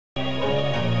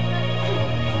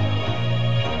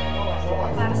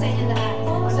sa inyo lahat.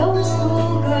 Those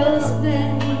schoolgirls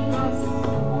days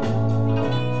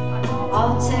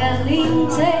of telling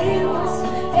tales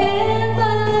and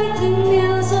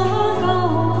nightingales are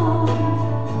gone,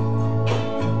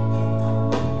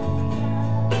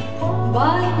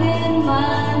 but in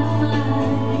my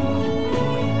mind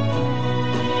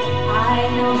I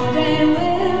know they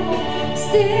will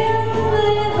still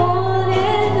live on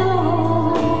and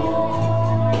on.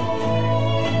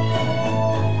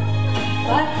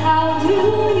 But how do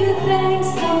you thank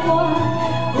someone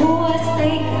who has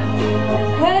taken your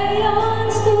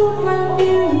crayons to brand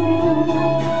new?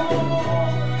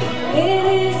 It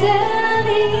isn't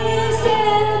easy,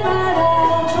 but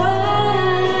I'll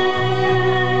try.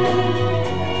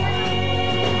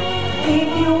 If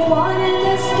you wanted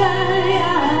the sky,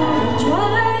 I'll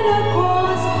try to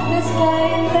cross the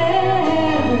sky in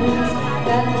layers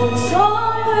that would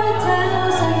soar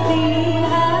 1,000 feet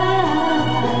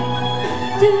high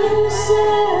to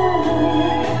serve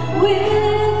with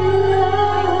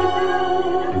love.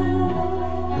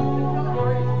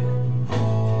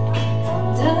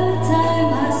 The time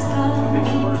has come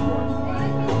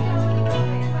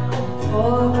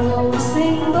for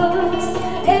closing books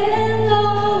and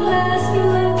long last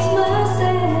looks must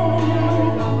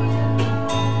end.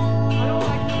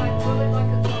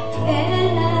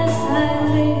 And as I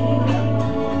live,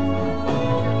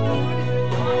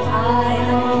 I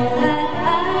know that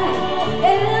I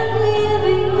am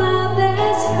living my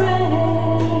best friend.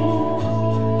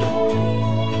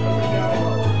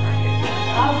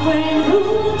 A friend who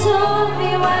taught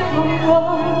me right from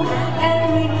wrong and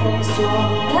we come strong.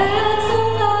 That's a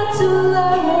lot to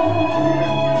learn.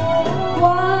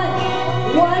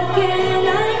 What can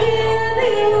I give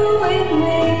you in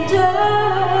return?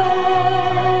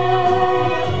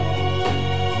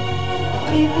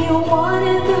 If you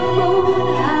wanted the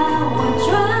moon, I would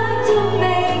try to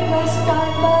make a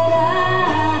start, but I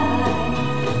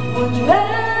would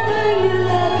rather you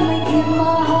let me give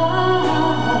my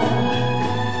heart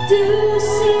to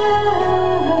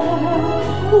serve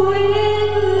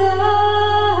with love.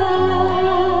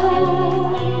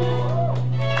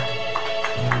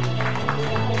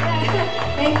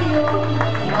 Thank you.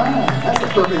 That's a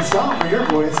perfect song for your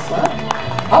voice. Huh?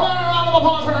 Hello, round of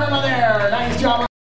applause for Irma there. Nice job.